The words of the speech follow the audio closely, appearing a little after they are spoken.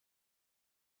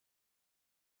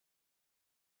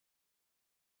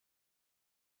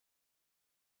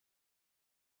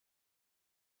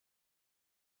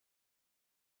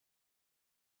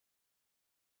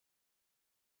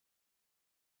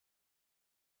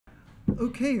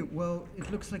Okay, well,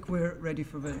 it looks like we're ready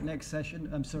for the next session.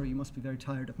 I'm sorry, you must be very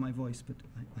tired of my voice, but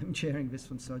I'm chairing this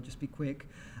one, so I'll just be quick.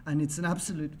 And it's an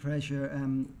absolute pleasure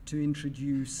to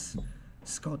introduce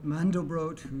Scott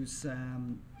Mandelbrote, who's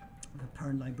the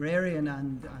Perne Librarian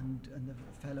and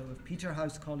a fellow of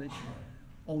Peterhouse College,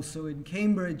 also in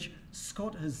Cambridge.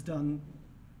 Scott has done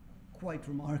quite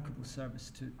remarkable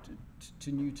service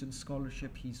to Newton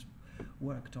scholarship. He's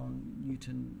worked on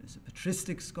Newton as a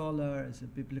patristic scholar, as a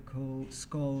biblical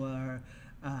scholar,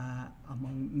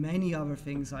 among many other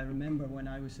things. I remember when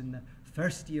I was in the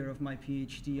first year of my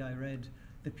PhD, I read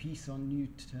the piece on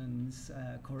Newton's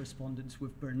correspondence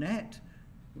with Burnet,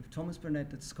 with Thomas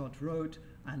Burnet, that Scott wrote,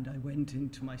 and I went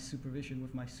into my supervision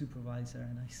with my supervisor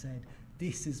and I said,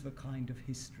 this is the kind of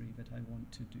history that I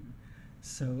want to do.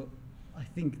 So I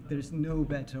think there's no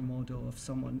better model of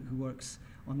someone who works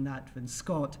on that than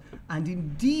Scott. And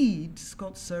indeed,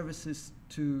 Scott's services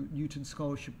to Newton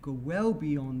scholarship go well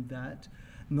beyond that.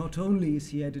 Not only is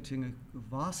he editing a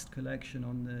vast collection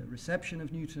on the reception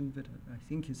of Newton that I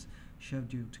think is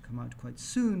scheduled to come out quite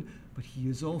soon, but he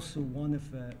is also one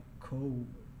of the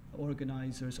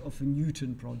co-organizers of the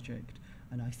Newton project.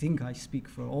 And I think I speak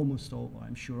for almost all,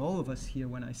 I'm sure all of us here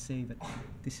when I say that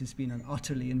this has been an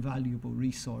utterly invaluable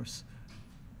resource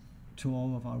to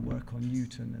all of our work on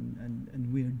Newton,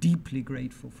 and we're deeply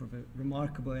grateful for the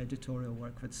remarkable editorial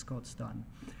work that Scott's done.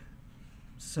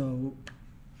 So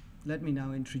let me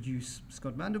now introduce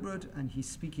Scott Mandelbrote, and he's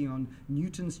speaking on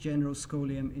Newton's general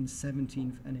scholium in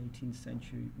 17th and 18th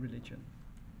century religion.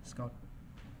 Scott.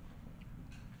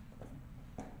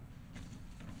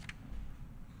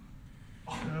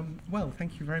 Well,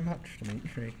 thank you very much,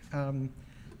 Dmitri.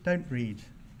 Don't read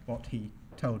what he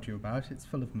told you about. It's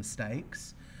full of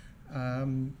mistakes. I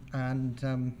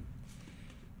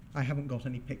haven't got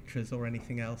any pictures or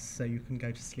anything else, so you can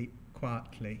go to sleep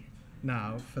quietly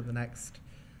now for the next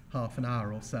half an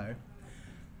hour or so.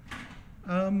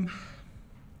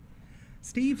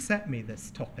 Steve set me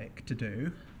this topic to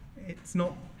do. It's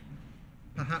not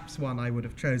perhaps one I would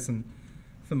have chosen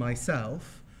for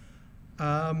myself.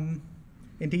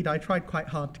 Indeed, I tried quite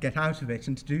hard to get out of it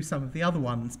and to do some of the other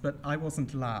ones, but I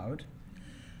wasn't allowed.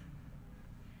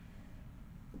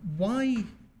 Why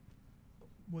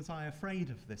was I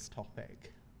afraid of this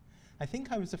topic? I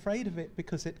think I was afraid of it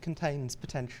because it contains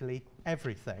potentially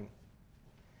everything.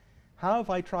 How have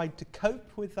I tried to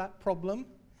cope with that problem?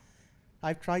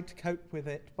 I've tried to cope with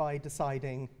it by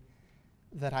deciding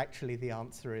that actually the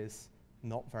answer is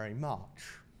not very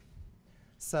much.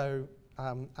 So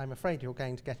I'm afraid you're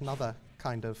going to get another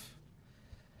kind of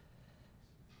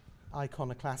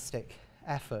iconoclastic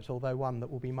effort, although one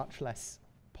that will be much less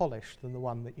polished than the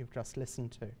one that you've just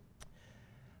listened to.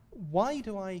 Why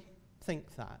do I think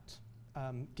that,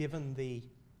 given the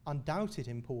undoubted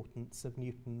importance of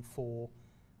Newton for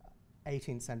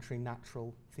 18th century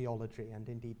natural theology, and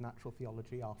indeed natural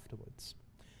theology afterwards?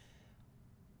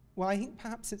 Well, I think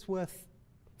perhaps it's worth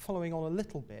following on a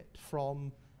little bit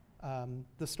from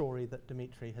the story that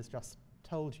Dmitri has just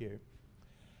told you.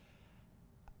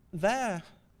 There,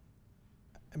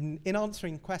 in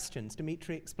answering questions,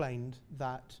 Dmitri explained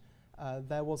that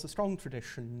there was a strong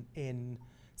tradition in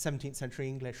 17th century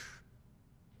English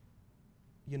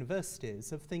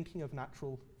universities of thinking of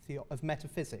of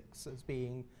metaphysics as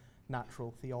being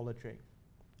natural theology.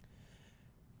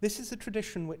 This is a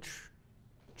tradition which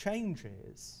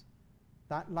changes.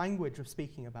 That language of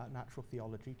speaking about natural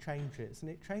theology changes, and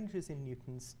it changes in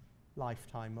Newton's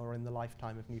lifetime or in the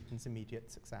lifetime of Newton's immediate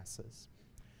successors.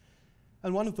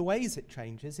 And one of the ways it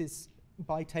changes is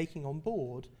by taking on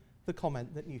board the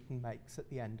comment that Newton makes at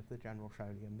the end of the General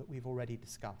Scholium that we've already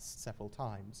discussed several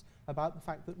times about the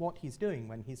fact that what he's doing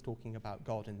when he's talking about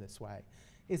God in this way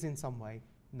is in some way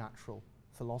natural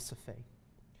philosophy.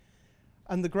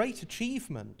 And the great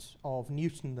achievement of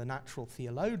Newton the natural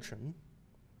theologian,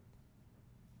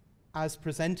 as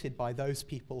presented by those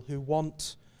people who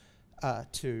want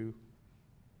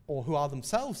or who are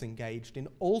themselves engaged in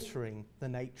altering the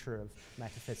nature of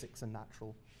metaphysics and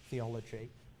natural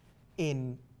theology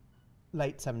in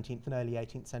late 17th and early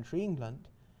 18th century England,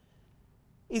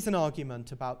 is an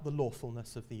argument about the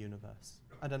lawfulness of the universe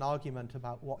and an argument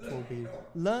about what will be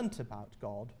learnt about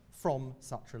God from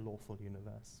such a lawful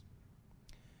universe.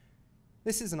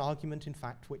 This is an argument, in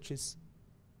fact, which is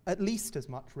at least as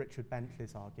much Richard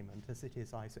Bentley's argument as it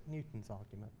is Isaac Newton's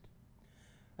argument.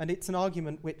 And it's an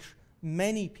argument which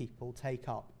many people take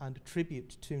up and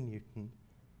attribute to Newton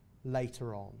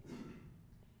later on.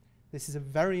 This is a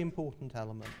very important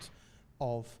element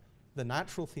of the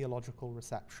natural theological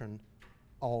reception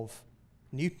of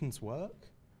Newton's work,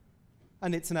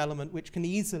 and it's an element which can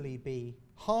easily be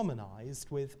harmonized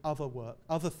with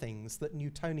other things that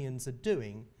Newtonians are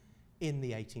doing in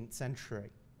the 18th century,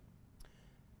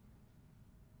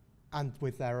 and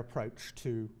with their approach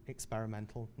to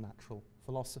experimental natural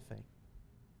philosophy.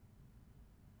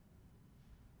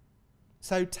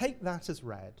 So take that as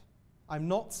read. I'm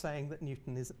not saying that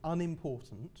Newton is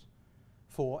unimportant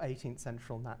for 18th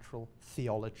century natural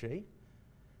theology.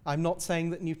 I'm not saying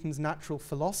that Newton's natural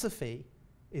philosophy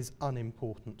is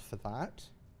unimportant for that.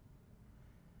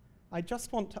 I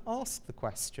just want to ask the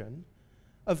question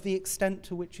of the extent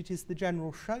to which it is the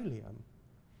general Scholium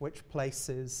which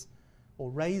places or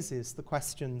raises the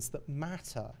questions that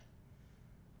matter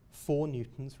for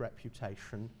Newton's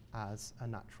reputation as a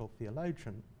natural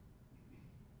theologian.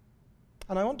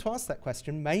 And I want to ask that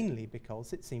question mainly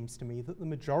because it seems to me that the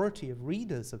majority of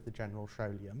readers of the general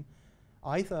Scholium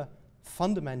either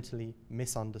fundamentally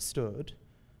misunderstood,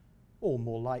 or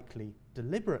more likely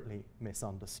deliberately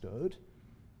misunderstood,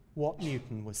 what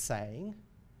Newton was saying,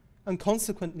 and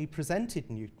consequently presented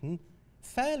Newton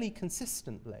fairly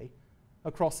consistently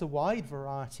across a wide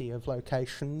variety of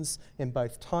locations in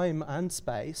both time and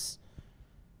space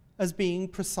as being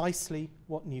precisely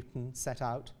what Newton set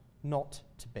out not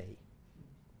to be.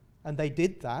 And they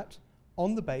did that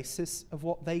on the basis of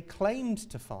what they claimed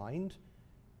to find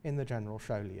in the general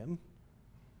Scholium,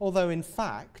 although in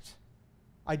fact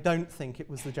I don't think it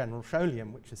was the general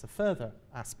Scholium, which is a further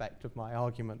aspect of my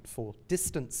argument for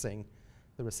distancing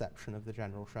the reception of the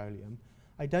general Scholium.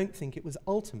 I don't think it was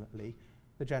ultimately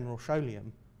the general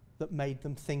Scholium that made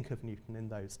them think of Newton in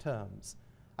those terms.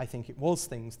 I think it was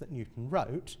things that Newton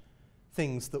wrote,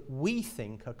 things that we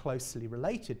think are closely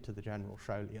related to the general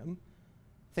Scholium,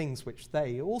 things which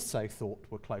they also thought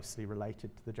were closely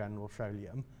related to the general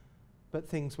Scholium, but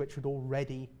things which had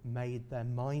already made their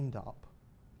mind up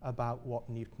about what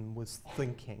Newton was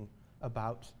thinking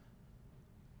about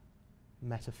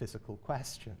metaphysical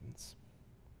questions.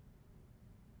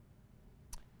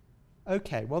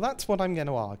 Okay, well that's what I'm going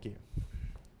to argue.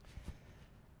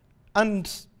 And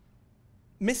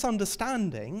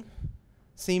misunderstanding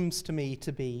seems to me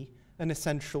to be an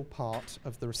essential part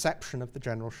of the reception of the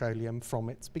general Scholium from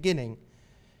its beginning.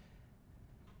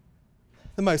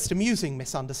 The most amusing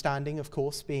misunderstanding, of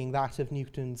course, being that of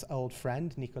Newton's old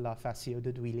friend, Nicolas Facio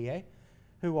de Duillier,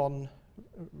 who on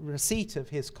receipt of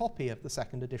his copy of the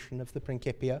second edition of the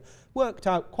Principia worked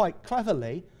out quite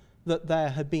cleverly that there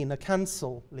had been a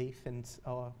cancel leaf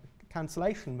or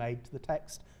cancellation made to the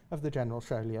text of the general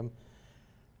Scholium,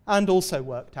 and also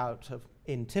worked out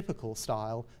in typical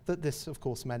style that this, of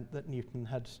course, meant that Newton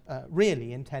had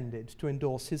really intended to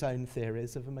endorse his own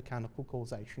theories of a mechanical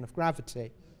causation of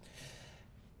gravity.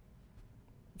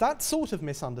 That sort of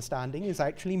misunderstanding is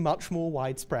actually much more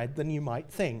widespread than you might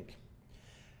think.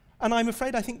 And I'm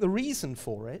afraid I think the reason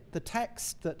for it, the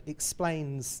text that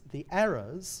explains the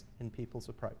errors in people's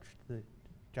approach to the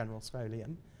general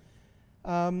Scholium,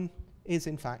 is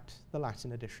in fact the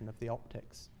Latin edition of the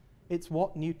Optics. It's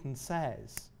what Newton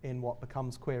says in what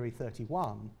becomes Query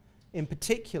 31, in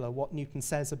particular what Newton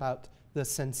says about the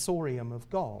sensorium of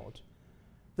God,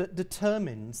 that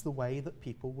determines the way that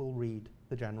people will read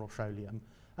the general Scholium,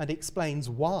 and explains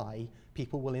why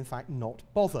people will in fact not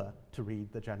bother to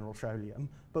read the general Scholium,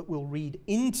 but will read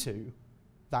into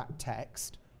that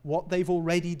text what they've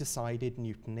already decided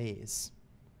Newton is.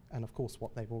 And of course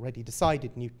what they've already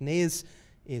decided Newton is,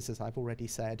 as I've already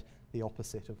said, the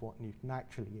opposite of what Newton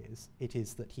actually is. It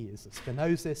is that he is a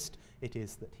Spinozist, it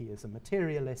is that he is a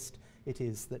materialist, it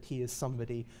is that he is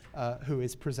somebody who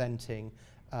is presenting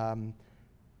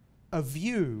a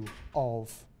view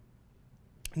of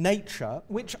nature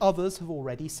which others have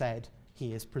already said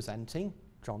he is presenting.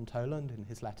 John Toland in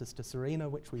his letters to Serena,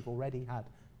 which we've already had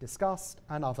discussed,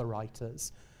 and other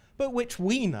writers, but which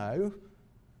we know,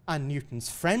 and Newton's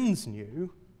friends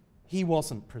knew, he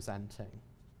wasn't presenting.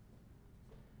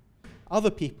 Other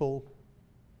people,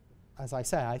 as I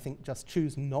say, I think just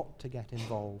choose not to get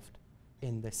involved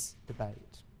in this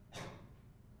debate.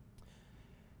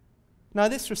 Now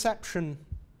this reception,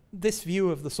 this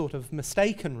view of the sort of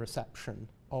mistaken reception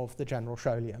of the general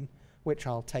Scholium, which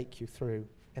I'll take you through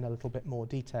in a little bit more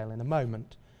detail in a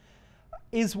moment,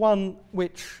 is one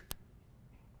which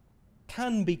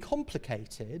can be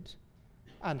complicated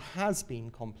and has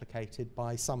been complicated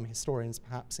by some historians,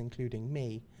 perhaps including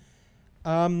me,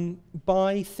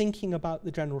 by thinking about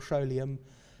the general Scholium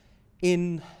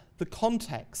in the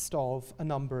context of a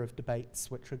number of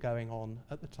debates which are going on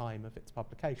at the time of its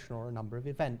publication, or a number of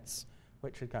events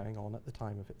which are going on at the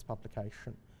time of its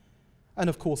publication. And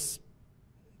of course,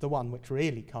 the one which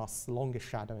really casts the longest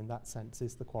shadow in that sense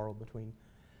is the quarrel between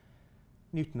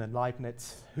Newton and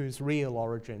Leibniz, whose real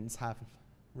origins have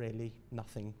really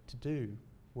nothing to do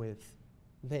with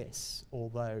this,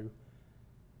 although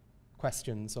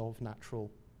questions of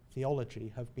natural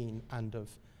theology have been, and of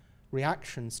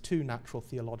reactions to natural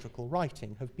theological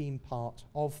writing, have been part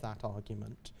of that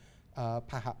argument,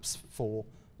 perhaps for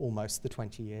almost the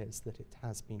 20 years that it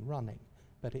has been running.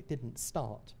 But it didn't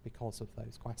start because of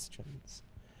those questions.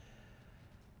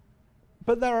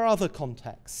 But there are other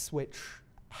contexts which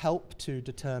help to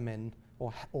determine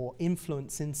or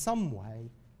influence in some way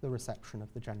the reception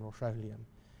of the General Scholium.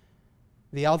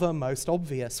 The other most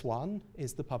obvious one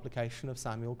is the publication of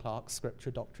Samuel Clarke's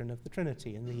Scripture Doctrine of the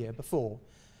Trinity in the year before.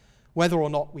 Whether or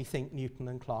not we think Newton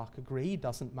and Clarke agree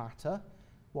doesn't matter.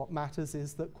 What matters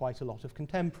is that quite a lot of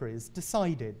contemporaries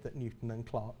decided that Newton and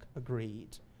Clarke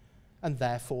agreed, and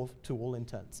therefore, to all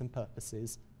intents and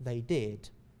purposes, they did.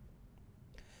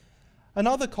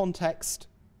 Another context,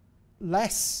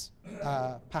 less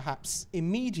perhaps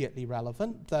immediately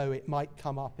relevant, though it might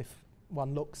come up if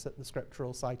one looks at the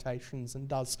scriptural citations and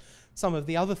does some of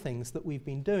the other things that we've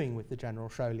been doing with the General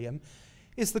Scholium,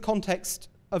 is the context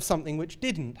of something which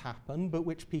didn't happen, but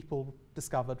which people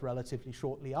discovered relatively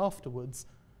shortly afterwards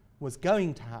was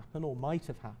going to happen or might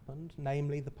have happened,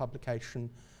 namely the publication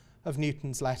of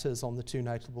Newton's letters on the two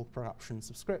notable corruptions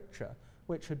of Scripture,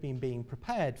 which had been being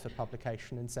prepared for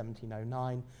publication in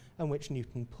 1709 and which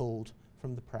Newton pulled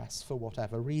from the press for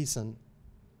whatever reason.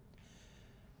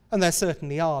 And there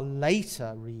certainly are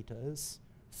later readers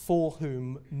for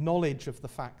whom knowledge of the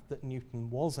fact that Newton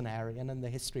was an Arian, and the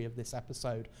history of this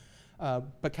episode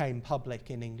became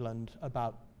public in England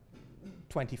about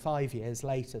 25 years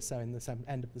later, so in the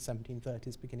end of the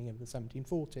 1730s, beginning of the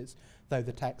 1740s, though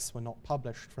the texts were not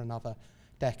published for another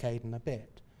decade and a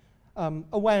bit.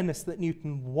 Awareness that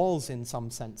Newton was, in some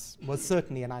sense, was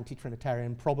certainly an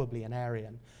anti-Trinitarian, probably an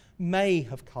Arian, may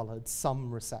have coloured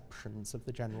some receptions of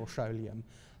the General Scholium,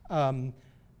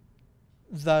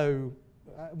 though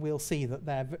we'll see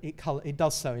that it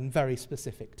does so in very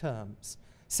specific terms.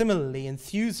 Similarly,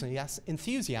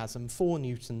 enthusiasm for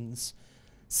Newton's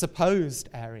supposed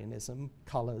Arianism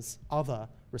colours other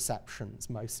receptions,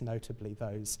 most notably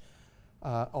those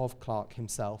of Clarke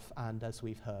himself and, as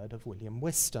we've heard, of William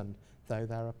Whiston, though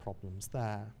there are problems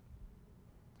there.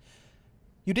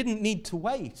 You didn't need to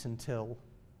wait until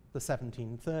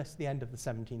the end of the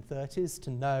 1730s to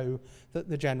know that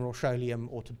the General Scholium,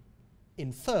 or to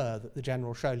infer that the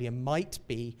General Scholium might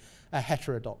be a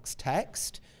heterodox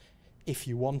text. If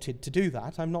you wanted to do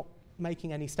that, I'm not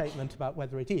making any statement about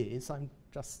whether it is, I'm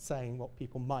just saying what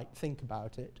people might think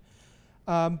about it.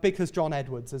 Because John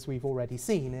Edwards, as we've already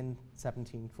seen in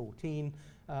 1714,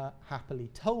 happily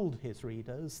told his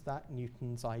readers that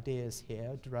Newton's ideas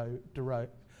here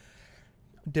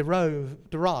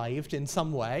derived in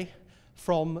some way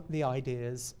from the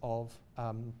ideas of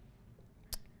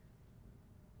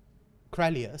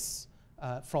Crellius,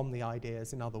 from the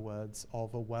ideas, in other words,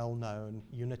 of a well-known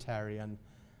Unitarian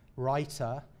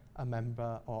writer, a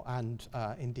member, and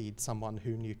indeed someone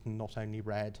who Newton not only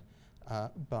read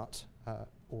but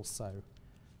also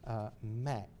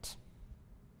met.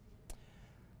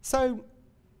 So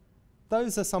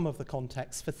those are some of the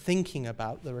contexts for thinking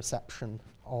about the reception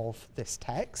of this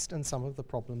text and some of the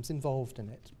problems involved in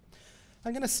it.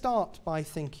 I'm going to start by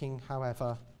thinking,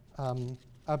 however,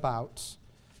 about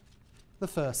the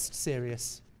first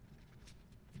serious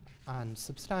and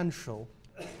substantial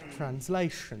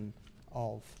translation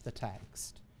of the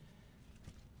text.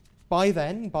 By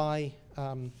then, by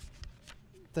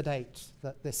the date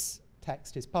that this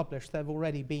text is published, there have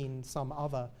already been some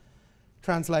other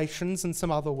translations and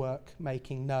some other work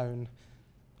making known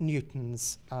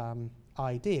Newton's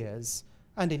ideas,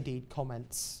 and indeed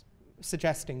comments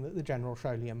suggesting that the General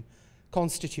Scholium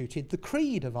constituted the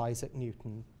creed of Isaac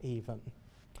Newton even.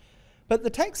 But the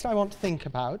text I want to think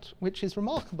about, which is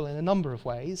remarkable in a number of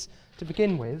ways, to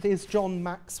begin with, is John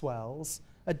Maxwell's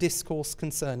A Discourse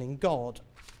Concerning God,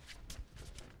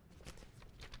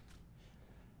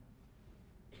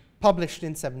 published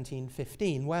in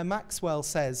 1715, where Maxwell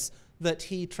says that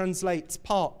he translates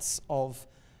parts of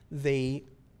he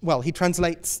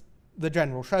translates the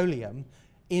General Scholium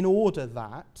in order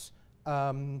that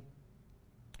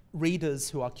readers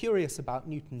who are curious about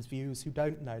Newton's views, who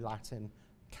don't know Latin,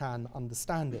 can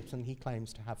understand it, and he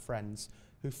claims to have friends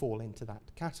who fall into that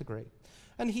category.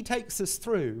 And he takes us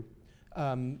through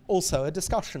also a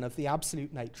discussion of the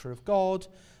absolute nature of God,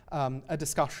 a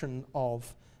discussion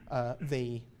of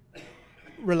the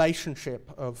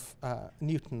relationship of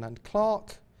Newton and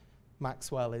Clarke.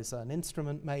 Maxwell is an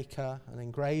instrument maker, an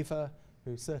engraver,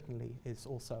 who certainly is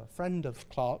also a friend of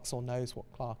Clarke's or knows what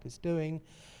Clarke is doing.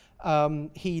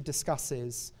 He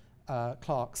discusses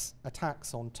Clarke's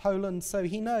attacks on Toland, so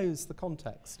he knows the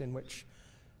context in which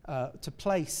to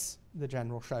place the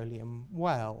General Scholium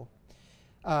well.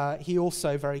 He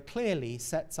also very clearly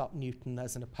sets up Newton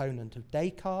as an opponent of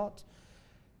Descartes,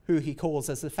 who he calls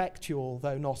as effectual,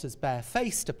 though not as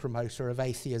barefaced a promoter of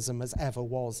atheism as ever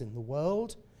was in the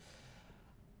world.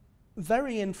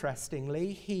 Very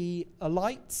interestingly, he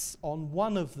alights on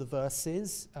one of the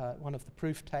verses, one of the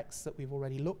proof texts that we've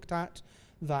already looked at,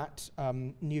 that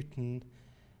Newton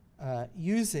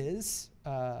uses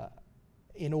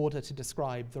in order to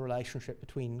describe the relationship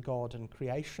between God and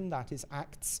creation. That is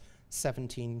Acts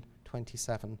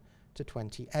 17:27 to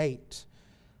 28.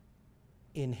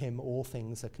 In him all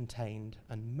things are contained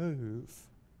and move.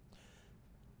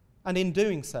 And in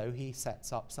doing so, he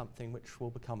sets up something which will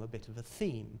become a bit of a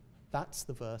theme. That's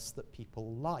the verse that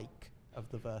people like of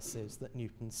the verses that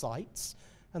Newton cites,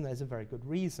 and there's a very good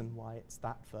reason why it's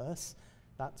that verse.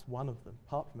 That's one of them.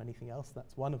 Apart from anything else,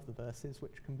 that's one of the verses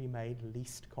which can be made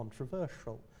least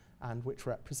controversial and which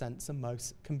represents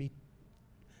can be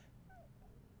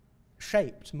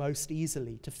shaped most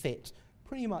easily to fit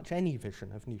pretty much any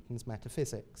vision of Newton's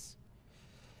metaphysics.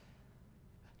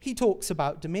 He talks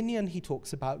about dominion, he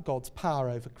talks about God's power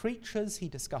over creatures, he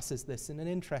discusses this in an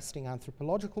interesting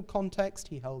anthropological context.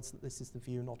 He holds that this is the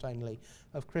view not only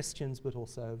of Christians but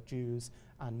also of Jews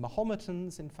and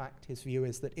Mahometans. In fact, his view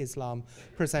is that Islam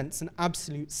presents an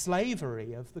absolute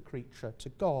slavery of the creature to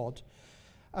God.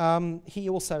 He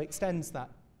also extends that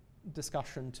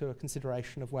discussion to a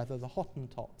consideration of whether the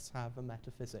Hottentots have a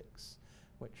metaphysics,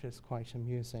 which is quite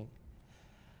amusing.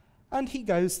 And he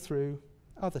goes through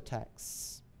other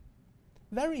texts.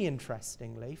 Very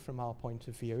interestingly, from our point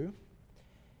of view,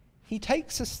 he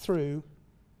takes us through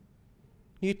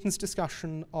Newton's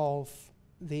discussion of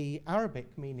the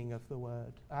Arabic meaning of the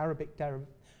word,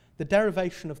 the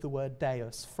derivation of the word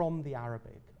deus from the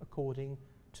Arabic, according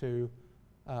to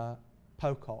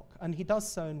Pocock. And he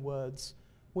does so in words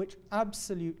which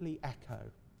absolutely echo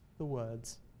the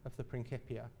words of the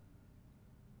Principia.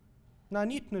 Now,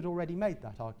 Newton had already made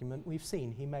that argument. We've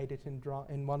seen he made it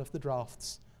in one of the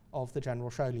drafts of the General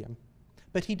Scholium,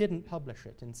 but he didn't publish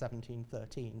it in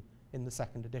 1713 in the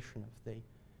second edition of the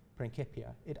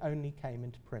Principia. It only came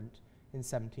into print in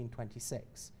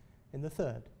 1726 in the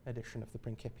third edition of the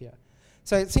Principia.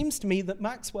 So it seems to me that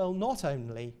Maxwell not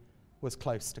only was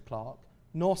close to Clarke,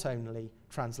 not only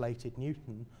translated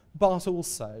Newton, but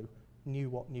also knew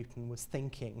what Newton was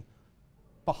thinking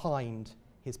behind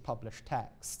his published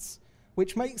texts,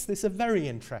 which makes this a very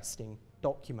interesting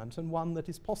document and one that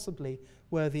is possibly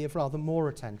worthy of rather more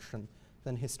attention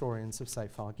than historians have so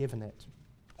far given it.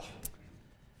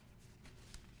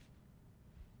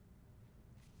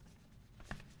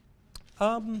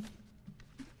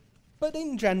 But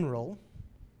in general,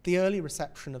 the early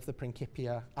reception of the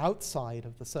Principia outside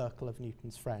of the circle of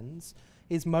Newton's friends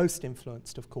is most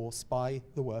influenced, of course, by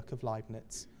the work of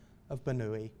Leibniz, of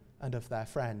Bernoulli, and of their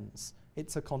friends.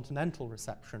 It's a continental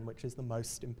reception which is the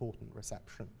most important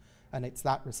reception, and it's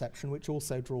that reception which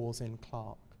also draws in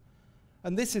Clarke.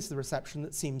 And this is the reception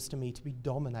that seems to me to be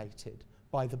dominated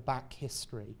by the back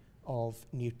history of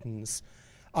Newton's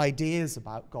ideas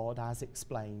about God as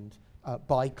explained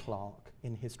by Clarke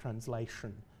in his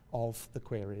translation of the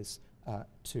queries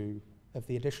of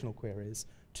the additional queries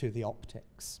to the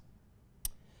optics.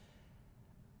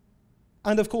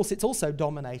 And of course it's also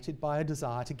dominated by a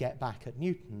desire to get back at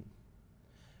Newton.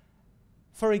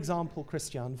 For example,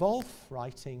 Christian Wolff,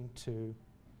 writing to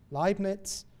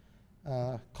Leibniz,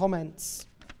 comments.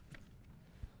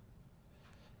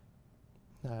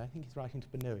 No, I think he's writing to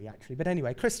Bernoulli, actually. But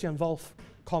anyway, Christian Wolff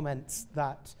comments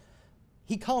that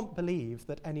he can't believe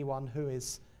that anyone who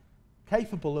is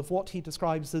capable of what he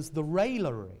describes as the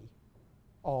raillery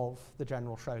of the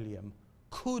General Scholium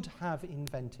could have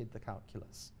invented the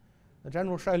calculus. The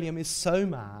General Scholium is so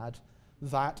mad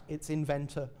that its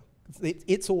inventor,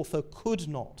 its author could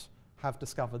not have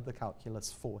discovered the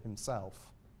calculus for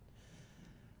himself.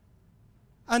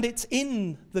 And it's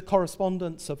in the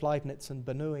correspondence of Leibniz and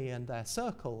Bernoulli and their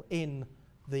circle in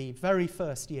the very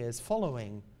first years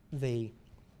following the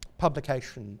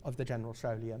publication of the General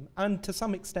Scholium, and to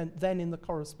some extent then in the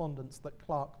correspondence that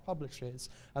Clarke publishes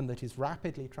and that is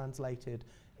rapidly translated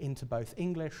into both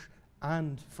English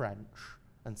and French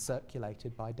and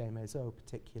circulated by Des Maizeaux,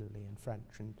 particularly in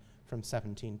French and from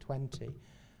 1720,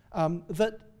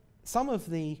 that some of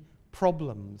the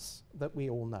problems that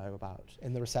we all know about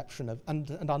in the reception of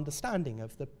and understanding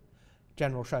of the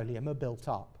General Scholium are built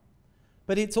up.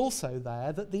 But it's also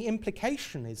there that the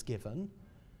implication is given,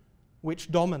 which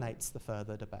dominates the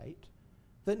further debate,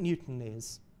 that Newton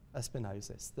is a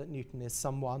Spinozist, that Newton is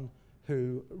someone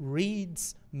who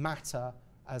reads matter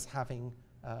as having,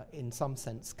 in some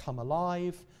sense, come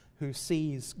alive, who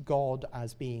sees God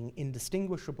as being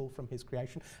indistinguishable from his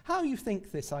creation. How you think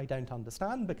this I don't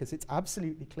understand, because it's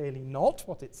absolutely clearly not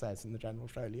what it says in the General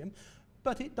Scholium,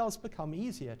 but it does become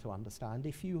easier to understand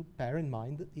if you bear in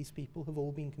mind that these people have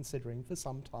all been considering for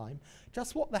some time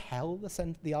just what the hell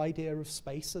the idea of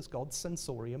space as God's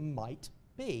sensorium might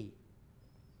be.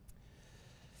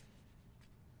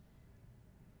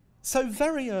 So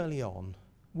very early on,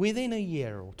 within a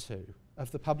year or two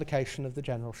of the publication of the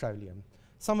General Scholium,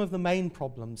 some of the main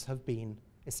problems have been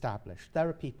established. There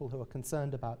are people who are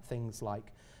concerned about things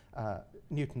like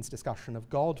Newton's discussion of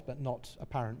God, but not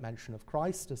apparent mention of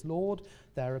Christ as Lord.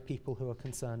 There are people who are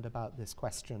concerned about this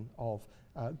question of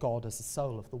God as the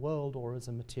soul of the world or as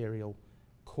a material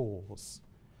cause.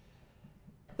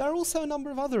 There are also a number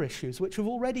of other issues which have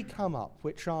already come up,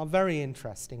 which are very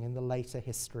interesting in the later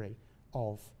history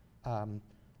of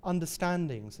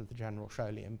understandings of the General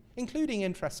Scholium, including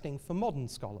interesting for modern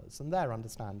scholars and their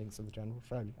understandings of the General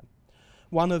Scholium.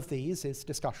 One of these is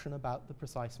discussion about the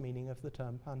precise meaning of the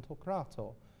term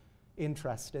Pantokrator,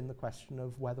 interest in the question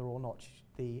of whether or not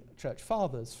the Church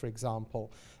Fathers, for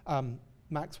example,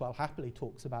 Maxwell happily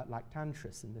talks about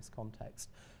Lactantius in this context,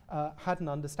 had an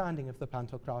understanding of the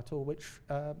Pantokrator which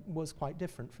was quite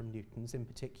different from Newton's, in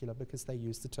particular because they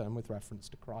used the term with reference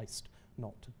to Christ,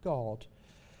 not to God.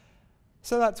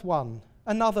 So that's one.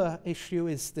 Another issue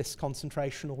is this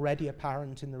concentration already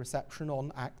apparent in the reception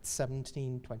on Acts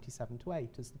 17,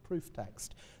 27-8 as the proof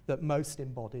text that most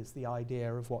embodies the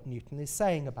idea of what Newton is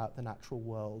saying about the natural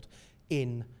world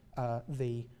in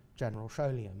the General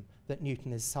Scholium, that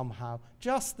Newton is somehow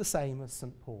just the same as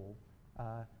St. Paul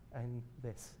in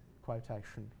this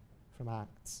quotation from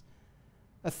Acts.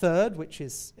 A third, which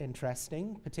is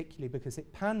interesting, particularly because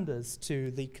it panders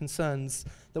to the concerns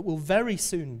that will very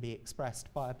soon be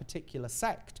expressed by a particular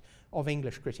sect of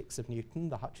English critics of Newton,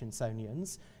 the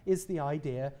Hutchinsonians, is the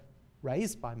idea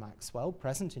raised by Maxwell,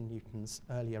 present in Newton's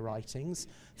earlier writings,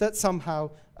 that somehow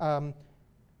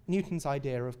Newton's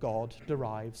idea of God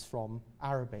derives from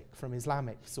Arabic, from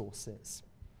Islamic sources.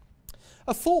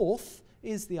 A fourth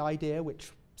is the idea,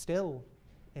 which still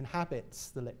inhabits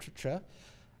the literature,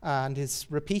 and is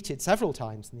repeated several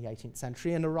times in the 18th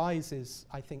century and arises,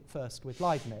 I think, first with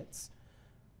Leibniz,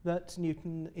 that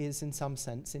Newton is in some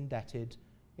sense indebted,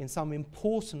 in some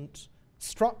important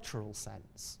structural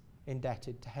sense,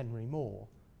 indebted to Henry More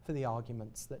for the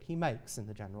arguments that he makes in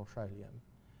the General Scholium.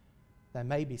 There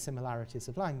may be similarities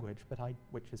of language,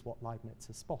 which is what Leibniz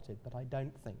has spotted, but I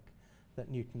don't think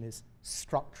that Newton is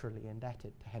structurally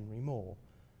indebted to Henry More.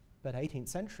 But 18th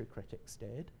century critics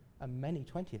did, and many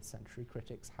 20th century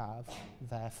critics have,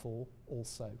 therefore,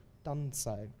 also done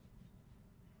so.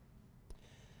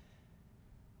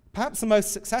 Perhaps the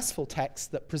most successful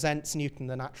text that presents Newton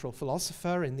the natural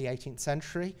philosopher in the 18th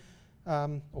century,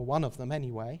 or one of them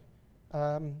anyway,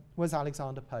 was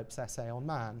Alexander Pope's essay on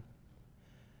man.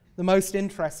 The most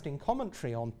interesting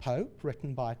commentary on Pope,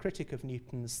 written by a critic of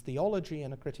Newton's theology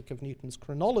and a critic of Newton's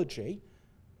chronology,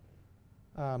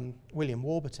 William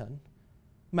Warburton,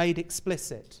 made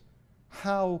explicit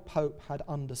how Pope had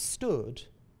understood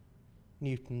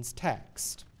Newton's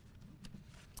text.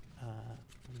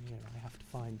 I have to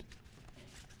find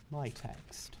my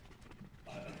text.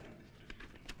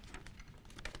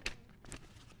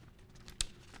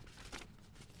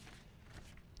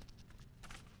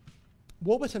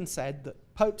 Warburton said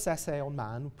that Pope's essay on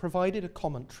man provided a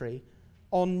commentary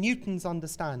on Newton's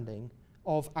understanding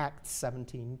of Acts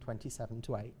 17,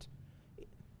 27-8.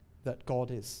 That God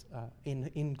is,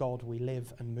 in God we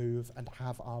live and move and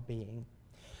have our being.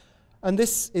 And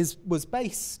this was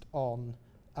based on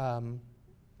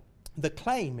the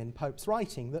claim in Pope's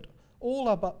writing that all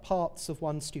are but parts of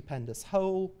one stupendous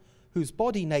whole, whose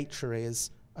body nature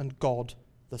is, and God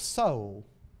the soul,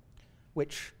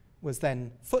 which was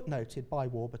then footnoted by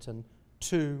Warburton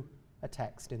to a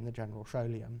text in the General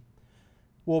Scholium.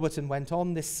 Warburton went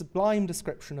on, this sublime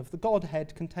description of the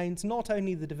Godhead contains not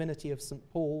only the divinity of St.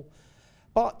 Paul,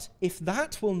 but if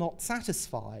that will not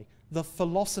satisfy, the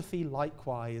philosophy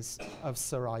likewise of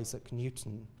Sir Isaac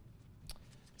Newton.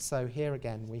 So here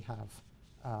again we have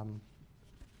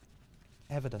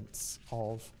evidence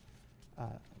of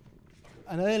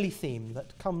an early theme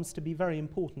that comes to be very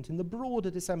important in the broader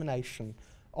dissemination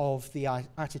of the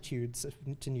attitudes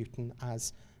to Newton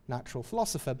as natural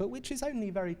philosopher, but which is only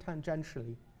very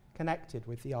tangentially connected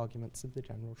with the arguments of the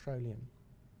General Scholium.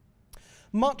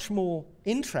 Much more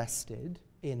interested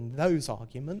in those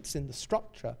arguments, in the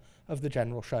structure of the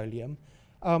General Scholium,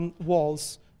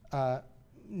 was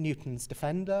Newton's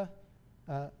defender,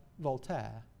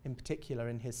 Voltaire, in particular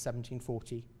in his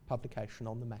 1740 publication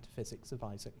on the Metaphysics of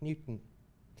Isaac Newton.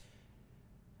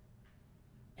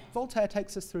 Voltaire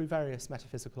takes us through various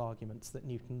metaphysical arguments that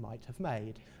Newton might have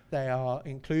made. They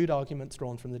include arguments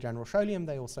drawn from the general Scholium.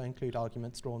 They also include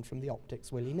arguments drawn from the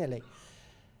optics willy-nilly.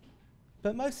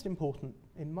 But most important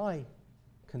in my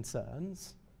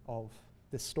concerns of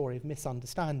this story of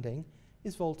misunderstanding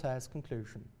is Voltaire's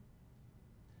conclusion.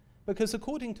 Because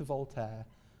according to Voltaire,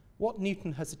 what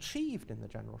Newton has achieved in the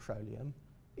general Scholium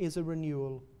is a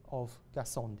renewal of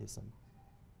Gascondism.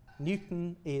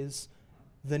 Newton is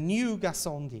the new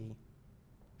Gascondi.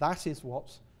 That is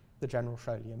what the general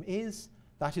Scholium is.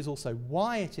 That is also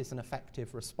why it is an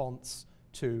effective response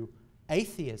to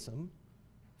atheism,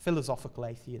 philosophical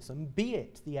atheism, be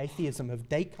it the atheism of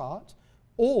Descartes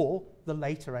or the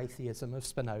later atheism of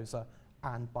Spinoza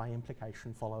and, by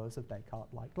implication, followers of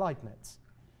Descartes like Leibniz.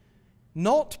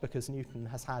 Not because Newton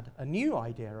has had a new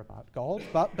idea about God,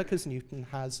 but because Newton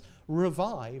has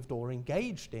revived or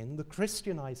engaged in the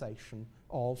Christianization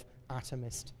of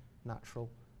atomist natural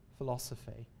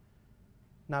philosophy.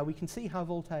 Now, we can see how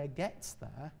Voltaire gets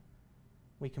there.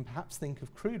 We can perhaps think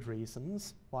of crude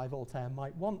reasons why Voltaire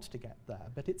might want to get there,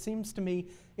 but it seems to me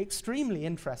extremely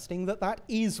interesting that that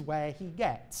is where he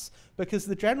gets, because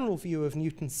the general view of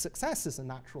Newton's success as a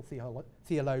natural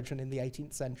theologian in the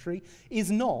 18th century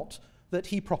is not that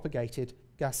he propagated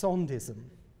Gascondism,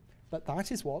 but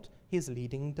that is what his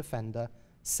leading defender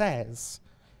says.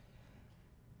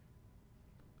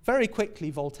 Very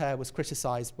quickly, Voltaire was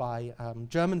criticized by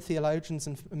German theologians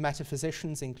and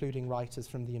metaphysicians, including writers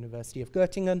from the University of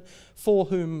Göttingen, for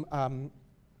whom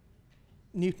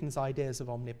Newton's ideas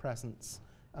of omnipresence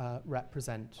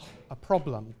represent a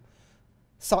problem.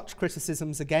 Such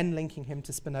criticisms, again linking him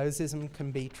to Spinozism,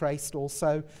 can be traced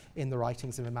also in the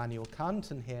writings of Immanuel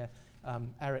Kant, and here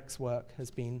Eric's work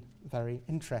has been very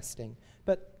interesting.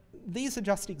 But these are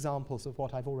just examples of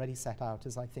what I've already set out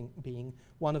as, I think, being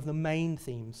one of the main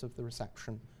themes of the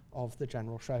reception of the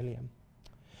general Scholium.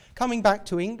 Coming back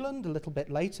to England a little bit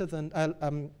later than,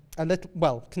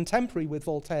 contemporary with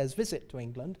Voltaire's visit to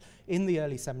England in the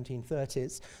early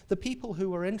 1730s, the people who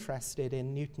were interested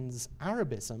in Newton's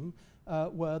Arabism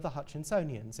were the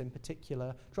Hutchinsonians, in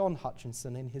particular John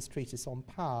Hutchinson in his treatise on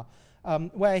power,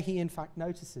 where he in fact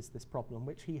notices this problem,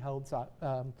 which he holds out,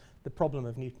 the problem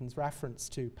of Newton's reference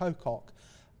to Pocock.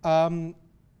 And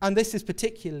this is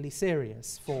particularly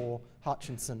serious for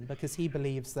Hutchinson because he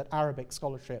believes that Arabic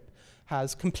scholarship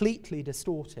has completely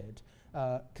distorted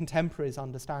contemporaries'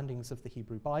 understandings of the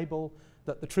Hebrew Bible,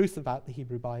 that the truth about the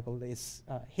Hebrew Bible is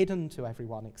hidden to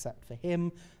everyone except for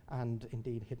him, and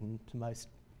indeed hidden to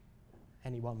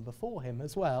anyone before him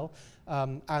as well,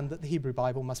 and that the Hebrew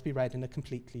Bible must be read in a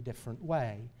completely different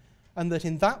way, and that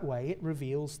in that way it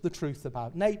reveals the truth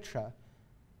about nature,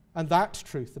 and that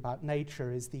truth about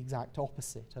nature is the exact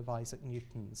opposite of Isaac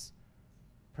Newton's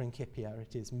Principia.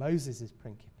 It is Moses'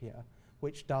 Principia,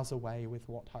 which does away with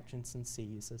what Hutchinson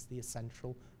sees as the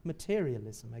essential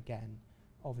materialism, again,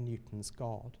 of Newton's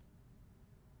God.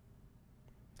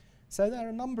 So there are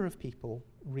a number of people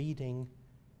reading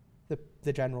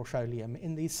the general Scholium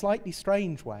in these slightly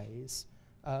strange ways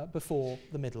before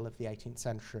the middle of the 18th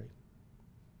century.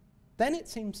 Then it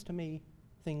seems to me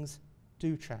things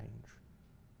do change.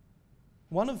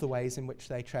 One of the ways in which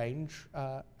they change,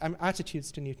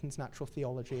 attitudes to Newton's natural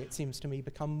theology, it seems to me,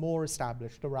 become more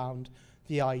established around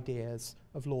the ideas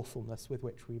of lawfulness with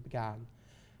which we began.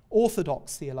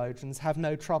 Orthodox theologians have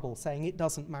no trouble saying it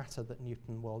doesn't matter that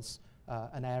Newton was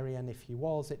an Arian if he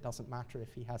was, it doesn't matter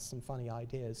if he has some funny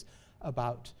ideas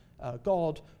about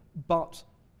God, but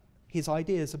his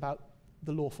ideas about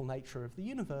the lawful nature of the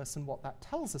universe and what that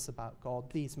tells us about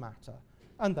God, these matter.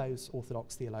 And those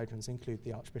Orthodox theologians include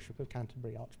the Archbishop of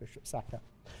Canterbury, Archbishop Sacca.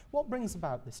 What brings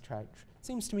about this change? It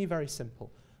seems to me very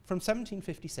simple. From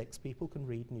 1756, people can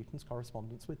read Newton's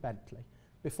correspondence with Bentley.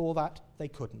 Before that, they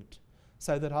couldn't.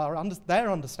 So that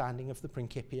their understanding of the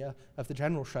Principia, of the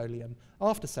general Scholium,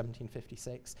 after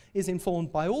 1756, is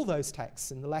informed by all those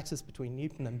texts in the letters between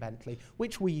Newton and Bentley,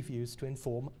 which we've used to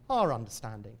inform our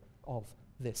understanding of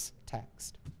this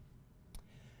text.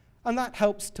 And that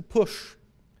helps to push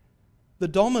the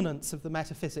dominance of the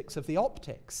metaphysics of the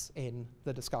optics in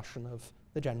the discussion of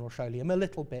the general Scholium a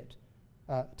little bit,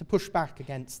 to push back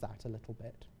against that a little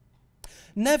bit.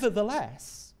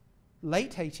 Nevertheless,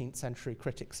 late 18th century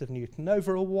critics of Newton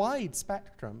over a wide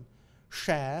spectrum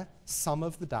share some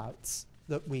of the doubts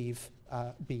that we've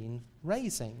been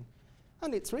raising.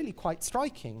 And it's really quite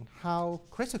striking how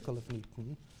critical of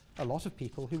Newton a lot of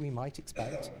people who we might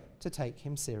expect to take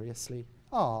him seriously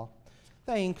are.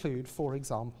 They include, for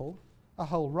example, a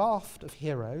whole raft of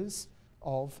heroes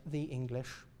of the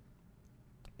English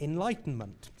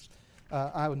Enlightenment.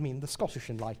 I would mean the Scottish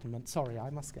Enlightenment. Sorry, I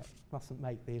mustn't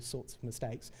make these sorts of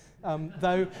mistakes.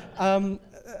 And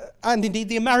indeed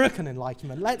the American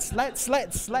Enlightenment.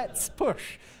 Let's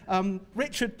push.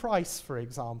 Richard Price, for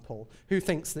example, who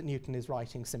thinks that Newton is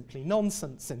writing simply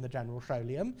nonsense in the General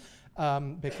Scholium,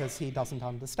 because he doesn't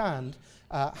understand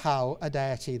how a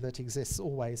deity that exists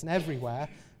always and everywhere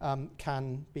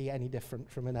can be any different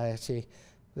from a deity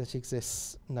that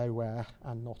exists nowhere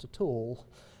and not at all.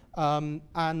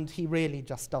 And he really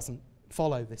just doesn't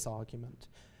follow this argument.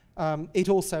 It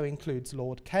also includes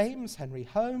Lord Kames, Henry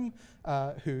Home,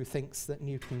 who thinks that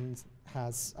Newton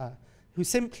has, who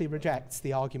simply rejects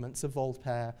the arguments of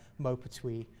Voltaire,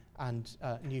 Maupertuis, and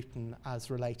Newton as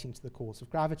relating to the cause of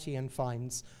gravity, and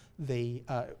finds the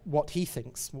what he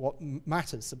thinks what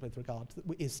matters with regard to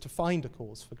is to find a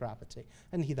cause for gravity,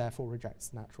 and he therefore rejects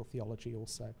the natural theology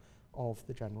also of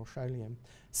the General Scholium.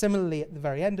 Similarly, at the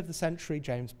very end of the century,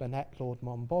 James Burnet, Lord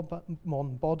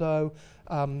Monboddo,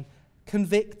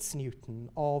 convicts Newton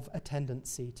of a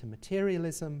tendency to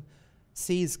materialism,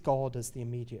 sees God as the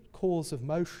immediate cause of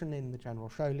motion in the General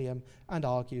Scholium, and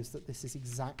argues that this is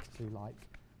exactly like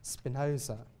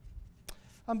Spinoza.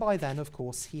 And by then, of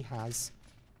course, he has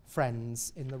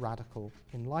friends in the radical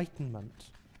Enlightenment.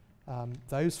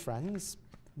 Those friends,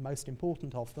 most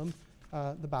important of them,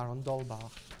 the Baron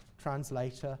d'Holbach,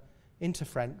 translator into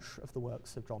French of the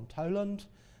works of John Toland,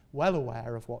 well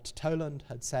aware of what Toland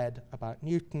had said about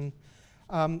Newton,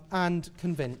 and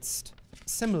convinced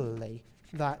similarly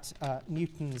that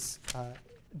Newton's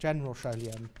General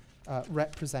Scholium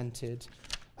represented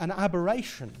an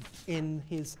aberration in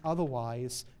his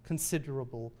otherwise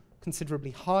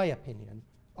considerably high opinion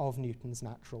of Newton's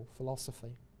natural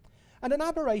philosophy. And an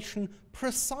aberration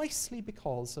precisely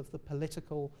because of the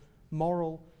political,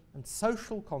 moral, and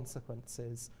social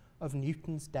consequences of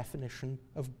Newton's definition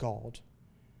of God.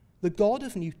 The God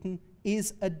of Newton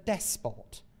is a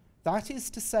despot, that is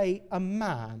to say, a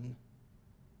man,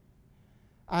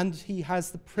 and he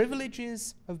has the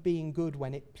privileges of being good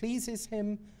when it pleases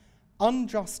him,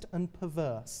 unjust and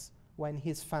perverse when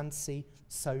his fancy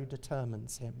so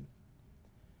determines him.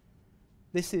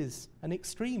 This is an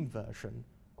extreme version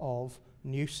of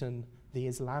Newton, the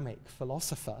Islamic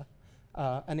philosopher,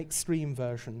 an extreme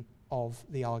version of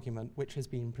the argument which has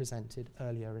been presented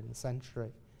earlier in the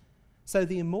century. So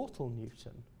the immortal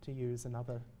Newton, to use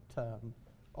another term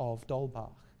of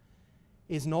d'Holbach,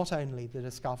 is not only the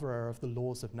discoverer of the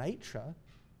laws of nature,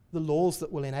 the laws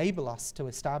that will enable us to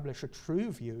establish a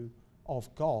true view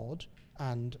of God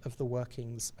and of the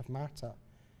workings of matter.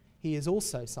 He is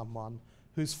also someone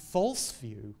whose false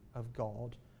view of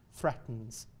God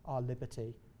threatens our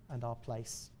liberty and our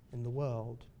place in the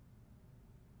world.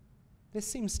 This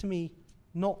seems to me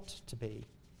not to be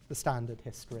the standard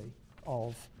history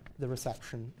of the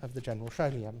reception of the General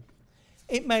Scholium.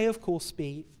 It may, of course,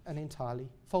 be an entirely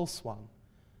false one.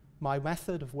 My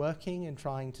method of working in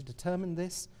trying to determine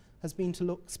this has been to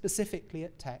look specifically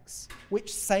at texts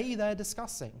which say they're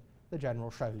discussing the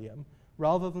General Scholium,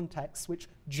 rather than texts which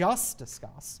just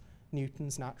discuss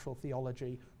Newton's natural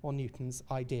theology or Newton's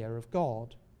idea of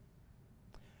God.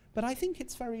 But I think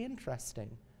it's very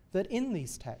interesting that in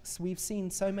these texts we've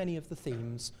seen so many of the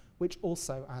themes which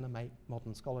also animate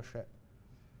modern scholarship.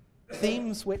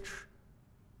 Themes which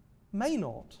may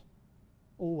not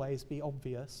always be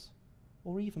obvious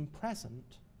or even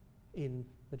present in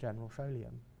the General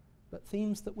Scholium, but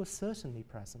themes that were certainly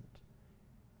present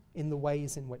in the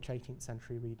ways in which 18th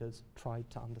century readers tried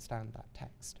to understand that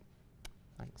text.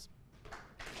 Thanks.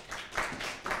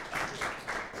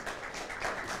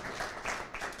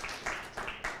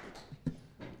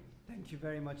 Thank you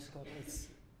very much, Scott. It's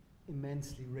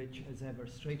immensely rich as ever.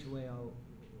 Straight away I'll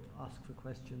ask for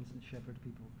questions and shepherd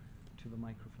people to the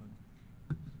microphone.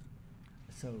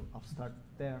 So I'll start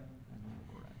there and then I'll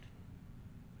go around.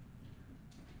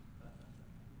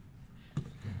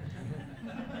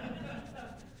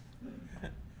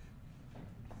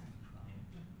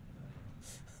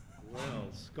 Well,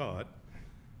 Scott,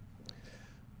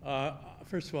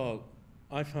 first of all,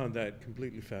 I found that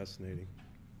completely fascinating.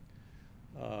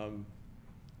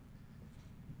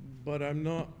 But I'm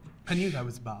not... I knew that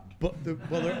was bad.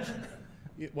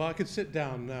 Well, I could sit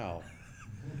down now.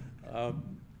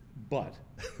 But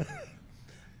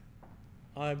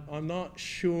I'm not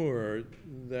sure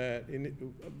that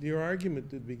your argument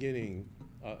at the beginning,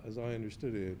 as I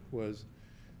understood it, was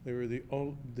there were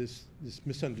this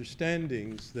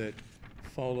misunderstandings that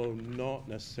follow not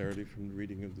necessarily from the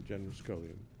reading of the General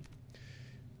Scholium.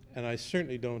 And I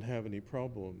certainly don't have any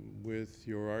problem with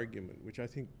your argument, which I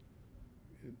think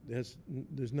there's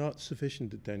not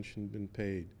sufficient attention been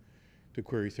paid to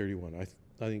Query 31.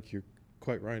 I think you're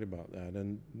quite right about that,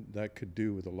 and that could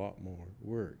do with a lot more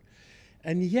work.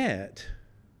 And yet,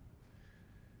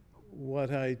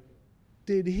 what I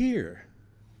did here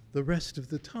the rest of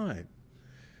the time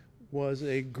was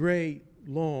a great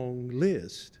long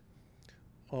list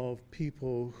of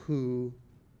people who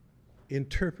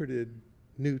interpreted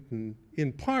Newton,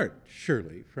 in part,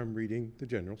 surely, from reading the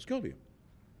general Scholium.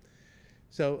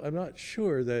 So I'm not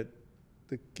sure that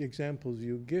the examples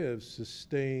you give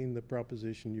sustain the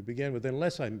proposition you began with,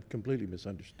 unless I completely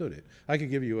misunderstood it. I could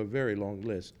give you a very long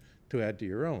list to add to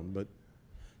your own, but...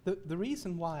 The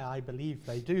reason why I believe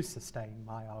they do sustain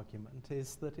my argument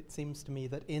is that it seems to me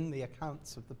that in the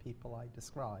accounts of the people I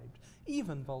described,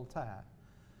 even Voltaire,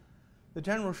 the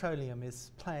general Scholium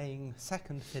is playing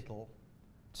second fiddle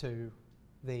to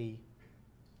the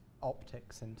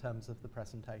optics in terms of the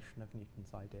presentation of Newton's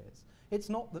ideas. It's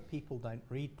not that people don't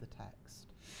read the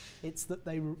text, it's that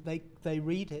they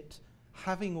read it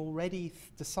having already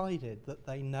decided that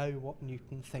they know what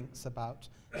Newton thinks about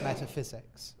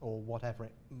metaphysics, or whatever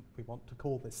we want to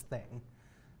call this thing.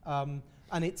 And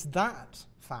it's that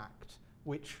fact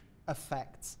which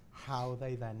affects how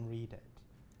they then read it.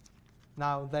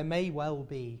 Now, there may well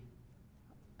be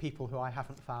people who I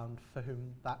haven't found for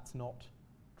whom that's not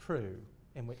true,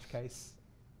 in which case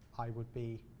I would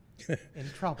be in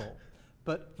trouble.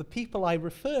 But the people I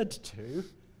referred to,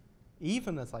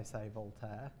 even as I say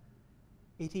Voltaire,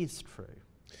 it is true.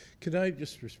 Could I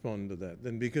just respond to that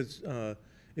then? Because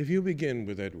if you begin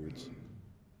with Edwards,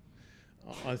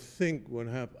 I think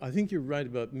you're right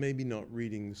about maybe not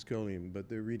reading the Scholium, but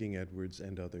they're reading Edwards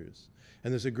and others.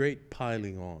 And there's a great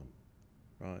piling on,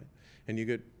 right? And you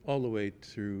get all the way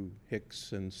through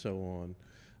Hicks and so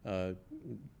on.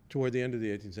 Toward the end of the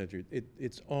 18th century,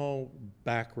 it's all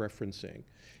back-referencing.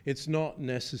 It's not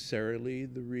necessarily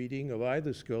the reading of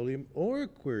either Scholium or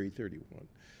Query 31,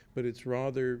 but it's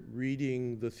rather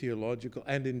reading the theological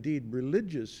and indeed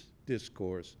religious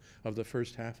discourse of the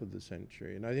first half of the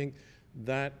century. And I think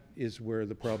that is where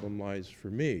the problem lies for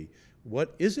me.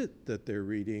 What is it that they're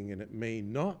reading? And it may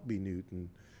not be Newton,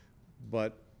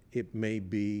 but it may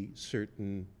be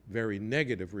certain very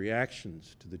negative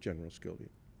reactions to the general Scholium.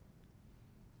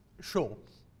 Sure.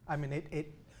 I mean,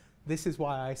 this is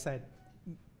why I said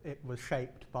it was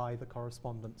shaped by the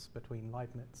correspondence between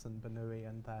Leibniz and Bernoulli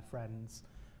and their friends.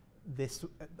 This,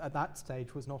 at that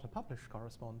stage, was not a published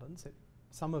correspondence.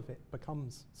 Some of it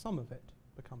becomes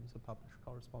a published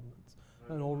correspondence.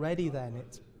 And already then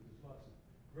it's...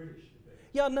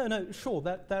 Yeah, no, sure,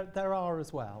 there are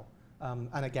as well.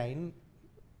 And again,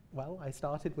 well, I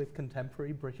started with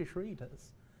contemporary British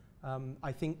readers.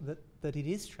 I think that it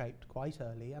is shaped quite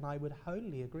early, and I would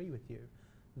wholly agree with you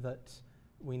that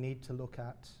we need to look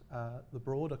at the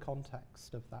broader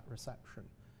context of that reception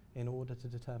in order to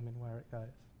determine where it goes.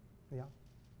 Yeah.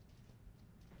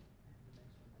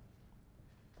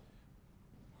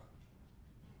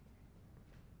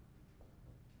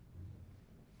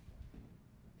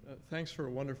 Thanks for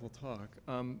a wonderful talk.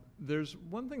 There's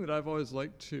one thing that I've always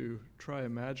liked to try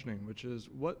imagining, which is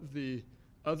what the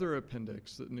other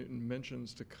appendix that Newton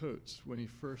mentions to Coates when he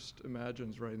first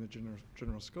imagines writing the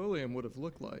general Scholium would have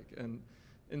looked like. And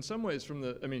in some ways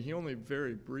he only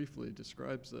very briefly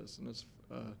describes this, and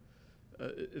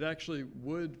it actually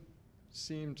would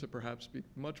seem to perhaps be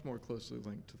much more closely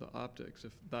linked to the optics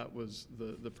if that was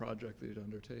the project that he'd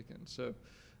undertaken. So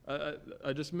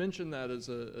I just mentioned that as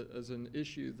an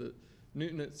issue that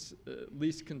Newton at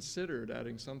least considered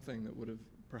adding something that would have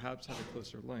perhaps had a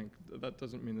closer link. That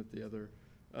doesn't mean that the other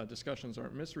discussions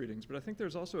aren't misreadings, but I think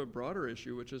there's also a broader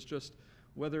issue, which is just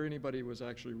whether anybody was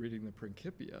actually reading the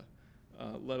Principia,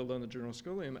 let alone the general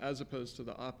Scholium, as opposed to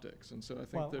the optics. And so I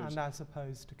think and as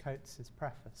opposed to Coates's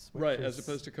preface. Right, as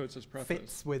opposed to Coates's preface.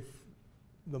 Fits with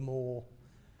the more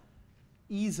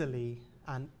easily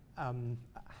and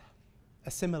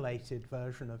assimilated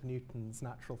version of Newton's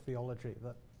natural theology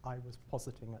that I was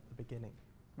positing at the beginning.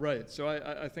 Right, so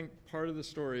I think part of the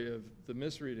story of the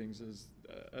misreadings is,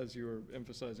 as you were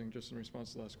emphasizing just in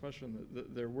response to the last question,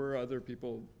 that there were other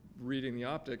people reading the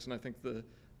optics, and I think the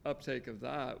uptake of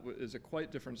that is a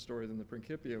quite different story than the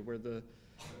Principia, where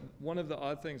one of the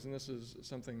odd things, and this is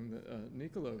something that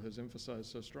Nicolo has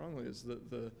emphasized so strongly, is that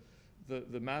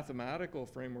the mathematical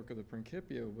framework of the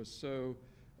Principia was so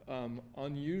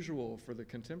unusual for the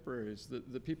contemporaries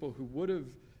that the people who would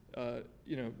have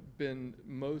been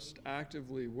most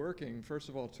actively working, first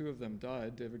of all, two of them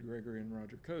died, David Gregory and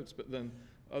Roger Coates, but then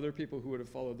other people who would have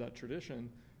followed that tradition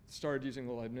started using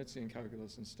the Leibnizian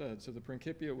calculus instead. So the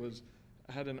Principia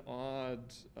had an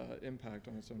odd impact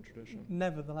on its own tradition.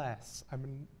 Nevertheless, I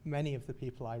mean, many of the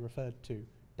people I referred to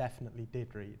definitely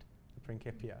did read the the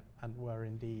Principia and were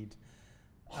indeed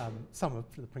some of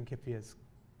the Principia's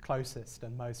closest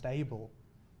and most able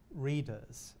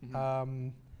readers.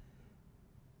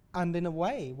 And in a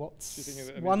way,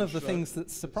 one of the things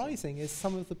that's surprising is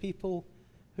some of the people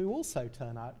who also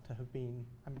turn out to have been,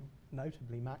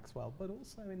 notably Maxwell, but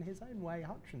also in his own way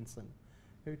Hutchinson,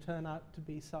 who turn out to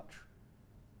be such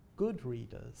good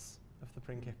readers of the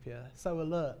Principia, so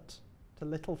alert to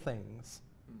little things.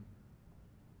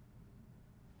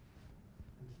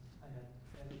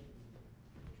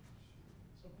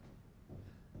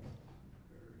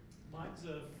 Mine's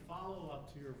a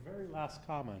follow-up to your very last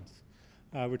comment,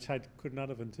 which I could not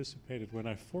have anticipated when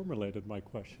I formulated my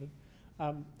question.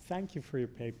 Thank you for your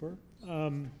paper.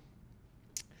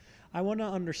 I want to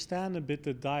understand a bit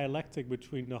the dialectic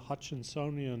between the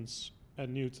Hutchinsonians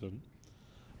and Newton.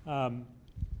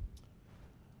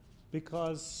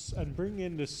 Because, and bring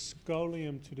in the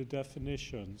Scholium to the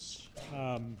definitions,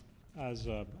 as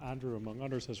Andrew, among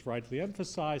others, has rightly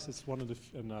emphasized. It's one of the,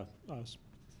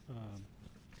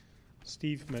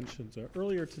 Steve mentioned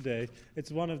earlier today,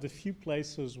 it's one of the few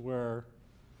places where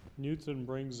Newton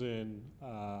brings in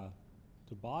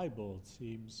the Bible, it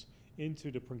seems,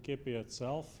 into the Principia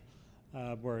itself,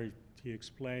 where he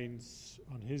explains,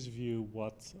 on his view,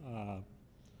 what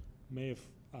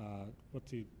what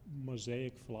the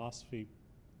Mosaic philosophy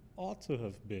ought to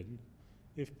have been,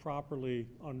 if properly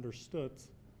understood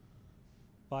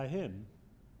by him,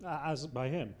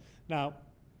 Now,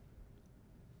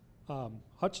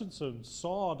 Hutchinson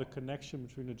saw the connection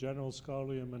between the general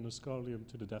Scholium and the Scholium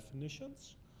to the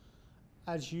definitions.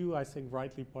 As you, I think,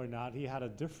 rightly point out, he had a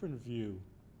different view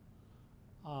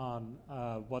on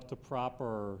what the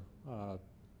proper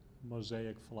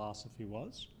Mosaic philosophy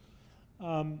was.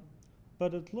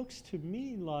 But it looks to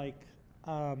me like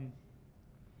the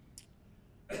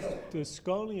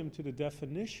Scholium to the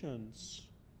definitions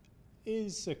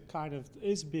is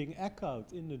being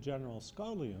echoed in the general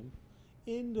Scholium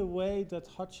in the way that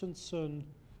Hutchinson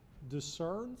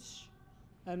discerns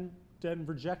and then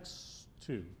rejects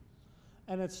too.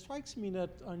 And it strikes me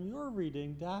that on your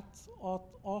reading, that ought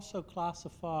also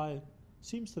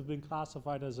seems to have been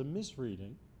classified as a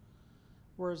misreading,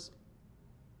 whereas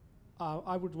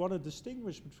I would want to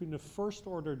distinguish between the first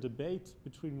order debate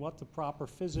between what the proper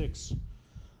physics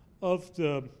of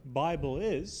the Bible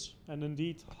is, and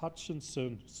indeed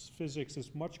Hutchinson's physics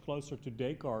is much closer to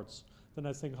Descartes than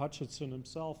I think Hutchinson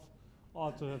himself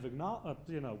ought to have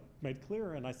made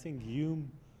clear, and I think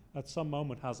Hume at some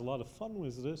moment has a lot of fun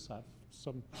with this. I have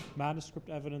some manuscript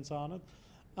evidence on it.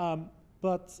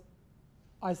 But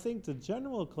I think the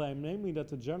general claim, namely that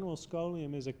the general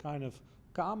Scholium is a kind of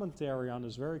commentary on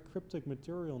this very cryptic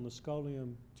material in the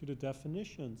Scholium to the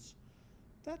definitions,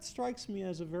 that strikes me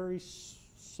as a very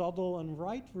subtle and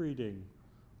right reading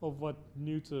of what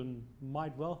Newton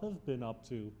might well have been up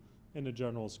to in the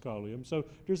general Scholium. So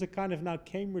there's a kind of now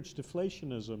Cambridge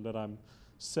deflationism that I'm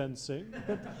sensing.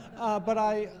 But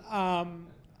I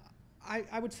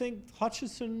would think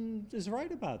Hutchinson is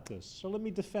right about this. So let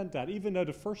me defend that, even though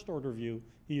the first order view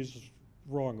he is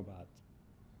wrong about.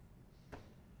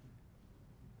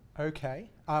 Okay,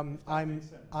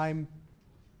 I'm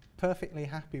perfectly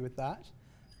happy with that.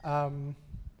 I'm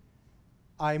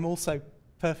also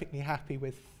perfectly happy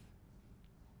with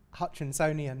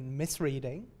Hutchinsonian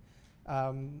misreading,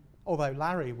 although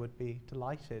Larry would be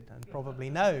delighted and probably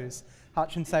knows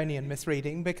Hutchinsonian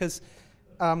misreading, because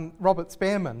Robert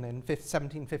Spearman in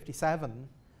 1757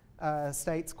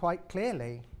 states quite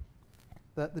clearly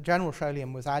that the general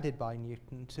Scholium was added by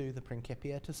Newton to the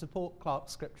Principia to support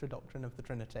Clarke's scripture doctrine of the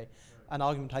Trinity, an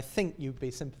argument I think you'd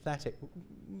be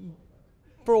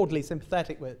broadly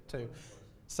sympathetic with too.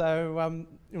 So,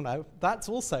 that's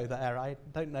also there. I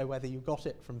don't know whether you got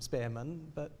it from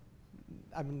Spearman, but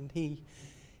I mean,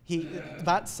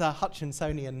 that's a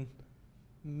Hutchinsonian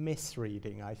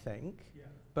misreading, I think. Yeah.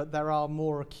 But there are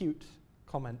more acute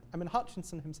comments. I mean,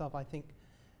 Hutchinson himself, I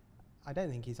don't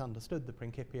think he's understood the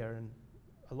Principia in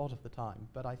a lot of the time,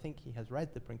 but I think he has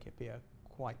read the Principia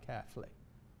quite carefully.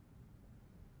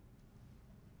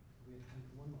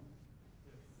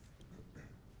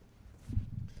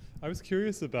 I was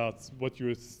curious about what you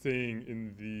were saying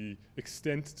in the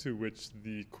extent to which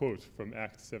the quote from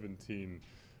Act 17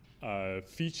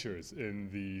 features in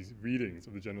the readings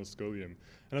of the General Scholium.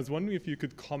 And I was wondering if you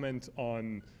could comment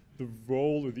on the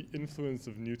role or the influence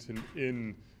of Newton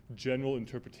in general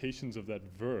interpretations of that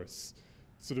verse,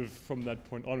 sort of from that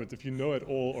point onwards, if you know at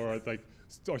all, or like,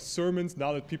 are sermons,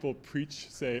 now that people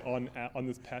preach, say, on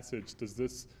this passage, does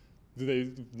this do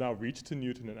they now reach to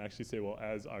Newton and actually say, well,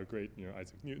 as our great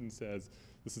Isaac Newton says,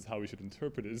 this is how we should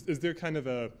interpret it? Is there kind of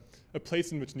a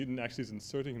place in which Newton actually is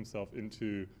inserting himself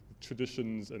into the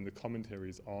traditions and the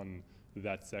commentaries on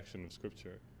that section of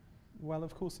Scripture? Well,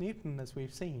 of course, Newton, as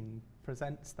we've seen,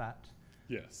 presents that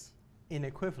Yes. in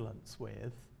equivalence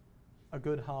with a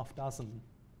good half dozen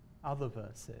other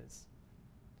verses.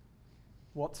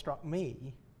 What struck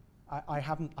me,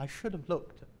 I should have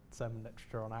looked at sermon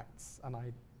literature on Acts, and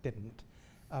I didn't.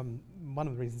 One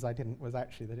of the reasons I didn't was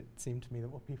actually that it seemed to me that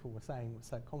what people were saying was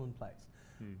so commonplace.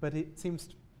 But it seems,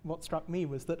 what struck me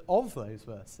was that of those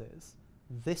verses,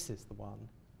 this is the one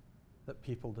that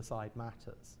people decide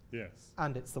matters. Yes.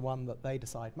 And it's the one that they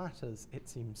decide matters, it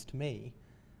seems to me,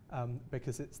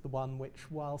 because it's the one which,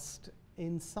 whilst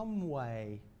in some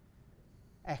way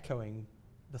echoing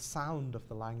the sound of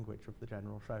the language of the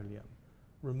General Scholium,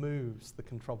 removes the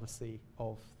controversy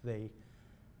of the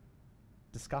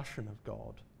discussion of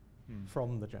God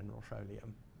from the General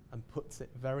Scholium and puts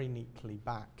it very neatly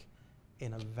back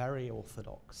in a very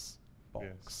orthodox box.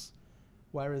 Yes.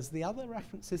 Whereas the other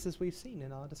references, as we've seen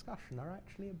in our discussion, are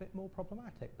actually a bit more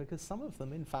problematic, because some of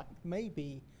them, in fact, may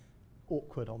be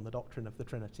awkward on the doctrine of the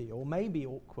Trinity, or may be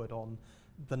awkward on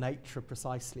the nature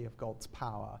precisely of God's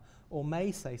power, or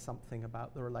may say something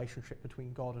about the relationship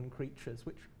between God and creatures,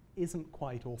 which isn't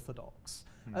quite orthodox.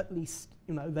 At least,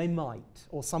 they might,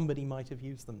 or somebody might have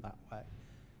used them that way.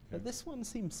 But this one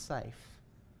seems safe,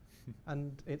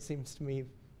 and it seems to me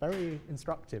very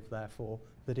instructive, therefore,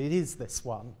 that it is this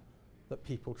one that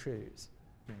people choose.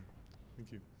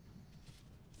 Thank you.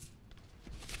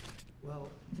 Well,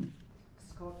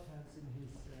 Scott has, in his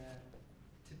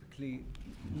typically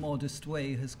modest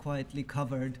way, has quietly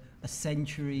covered a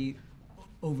century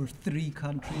over 3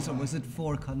 countries, or was it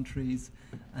 4 countries,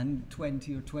 and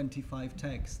 20 or 25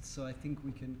 texts. So I think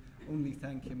we can only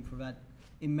thank him for that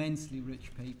immensely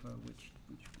rich paper, which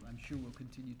I'm sure we'll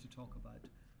continue to talk about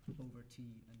over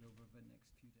tea and over the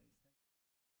next few